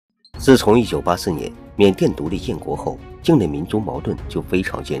自从1984年缅甸独立建国后，境内民族矛盾就非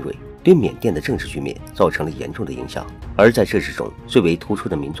常尖锐，对缅甸的政治局面造成了严重的影响。而在这之中，最为突出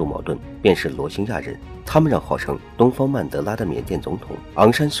的民族矛盾便是罗兴亚人，他们让号称东方曼德拉的缅甸总统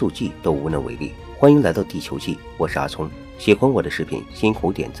昂山素季都无能为力。欢迎来到地球记，我是阿聪，喜欢我的视频辛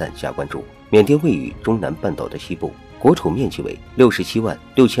苦点赞加关注。缅甸位于中南半岛的西部，国土面积为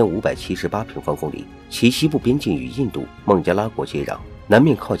676578平方公里，其西部边境与印度、孟加拉国接壤，南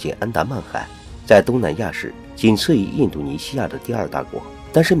面靠近安达曼海，在东南亚是仅次于印度尼西亚的第二大国。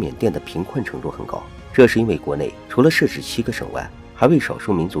但是缅甸的贫困程度很高，这是因为国内除了设置7个省外，还为少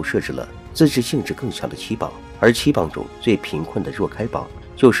数民族设置了自治性质更强的7邦，而7邦中最贫困的若开邦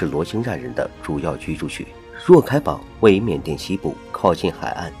就是罗兴亚人的主要居住区。若开邦位于缅甸西部，靠近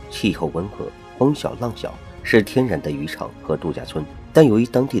海岸，气候温和，风小浪小，是天然的渔场和度假村。但由于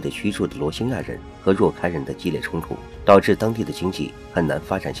当地的居住的罗兴亚人和若开人的激烈冲突，导致当地的经济很难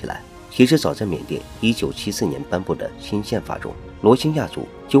发展起来。其实早在缅甸1974年颁布的新宪法中，罗兴亚族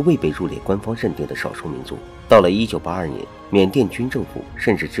就未被入列官方认定的少数民族。到了1982年，缅甸军政府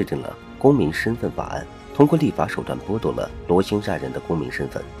甚至制定了公民身份法案，通过立法手段剥夺了罗兴亚人的公民身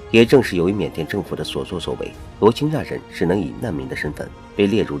份。也正是由于缅甸政府的所作所为，罗兴亚人只能以难民的身份被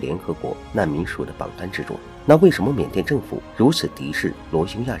列入联合国难民署的榜单之中。那为什么缅甸政府如此敌视罗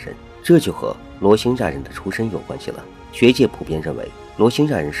兴亚人？这就和罗兴亚人的出身有关系了。学界普遍认为，罗兴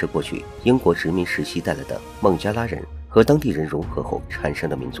亚人是过去英国殖民时期带来的孟加拉人和当地人融合后产生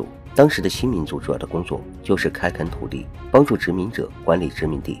的民族。当时的新民族主要的工作就是开垦土地，帮助殖民者管理殖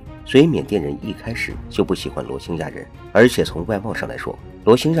民地，所以缅甸人一开始就不喜欢罗兴亚人。而且从外貌上来说，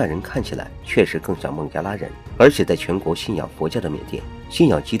罗兴亚人看起来确实更像孟加拉人，而且在全国信仰佛教的缅甸，信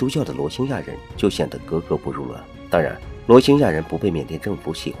仰基督教的罗兴亚人就显得格格不入了。当然，罗兴亚人不被缅甸政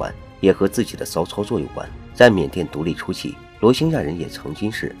府喜欢，也和自己的骚操作有关。在缅甸独立初期，罗兴亚人也曾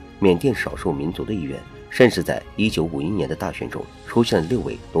经是缅甸少数民族的一员，甚至在1951年的大选中出现了6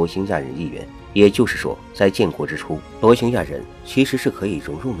位罗兴亚人议员。也就是说，在建国之初，罗兴亚人其实是可以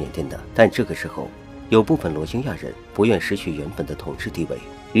融入缅甸的。但这个时候，有部分罗兴亚人不愿失去原本的统治地位，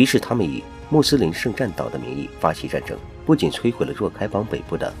于是他们以穆斯林圣战岛的名义发起战争，不仅摧毁了若开邦北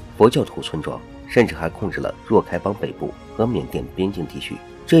部的佛教徒村庄，甚至还控制了若开邦北部和缅甸边境地区。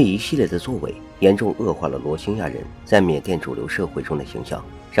这一系列的作为严重恶化了罗兴亚人在缅甸主流社会中的形象，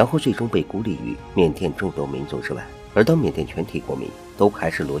然后最终被孤立于缅甸众多民族之外。而当缅甸全体国民都排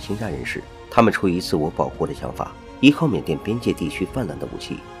斥罗兴亚人时，他们出于自我保护的想法，依靠缅甸边界地区泛滥的武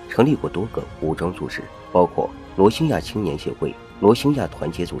器，成立过多个武装组织，包括罗兴亚青年协会、罗兴亚团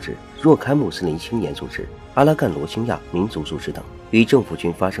结组织、若开穆斯林青年组织、阿拉干罗兴亚民族组织等，与政府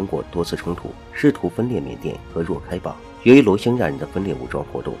军发生过多次冲突，试图分裂缅甸和若开邦。由于罗兴亚人的分裂武装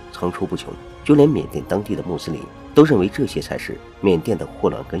活动层出不穷，就连缅甸当地的穆斯林都认为这些才是缅甸的祸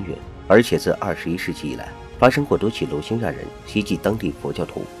乱根源。而且自21世纪以来，发生过多起罗兴亚人袭击当地佛教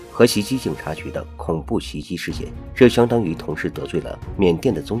徒和袭击警察局的恐怖袭击事件，这相当于同时得罪了缅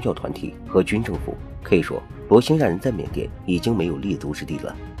甸的宗教团体和军政府。可以说，罗兴亚人在缅甸已经没有立足之地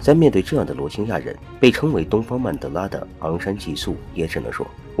了。在面对这样的罗兴亚人，被称为东方曼德拉的昂山寄素也只能说，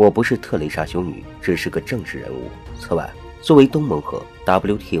我不是特蕾莎修女，只是个政治人物。此外，作为东盟和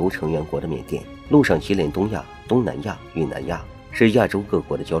WTO 成员国的缅甸，陆上接连东亚、东南亚与南亚，是亚洲各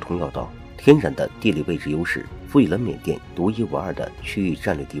国的交通要道。天然的地理位置优势赋予了缅甸独一无二的区域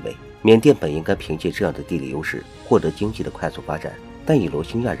战略地位。缅甸本应该凭借这样的地理优势获得经济的快速发展，但以罗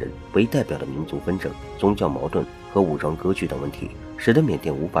兴亚人为代表的民族纷争、宗教矛盾和武装割据等问题，使得缅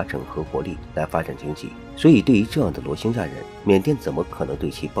甸无法整合国力来发展经济。所以对于这样的罗兴亚人，缅甸怎么可能对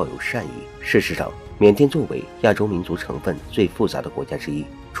其抱有善意？事实上，缅甸作为亚洲民族成分最复杂的国家之一，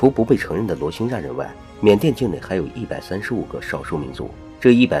除不被承认的罗兴亚人外，缅甸境内还有135个少数民族。这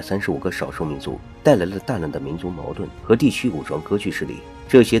135个少数民族带来了大量的民族矛盾和地区武装割据势力，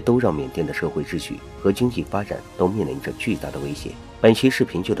这些都让缅甸的社会秩序和经济发展都面临着巨大的威胁。本期视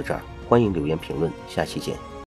频就到这儿，欢迎留言评论，下期见。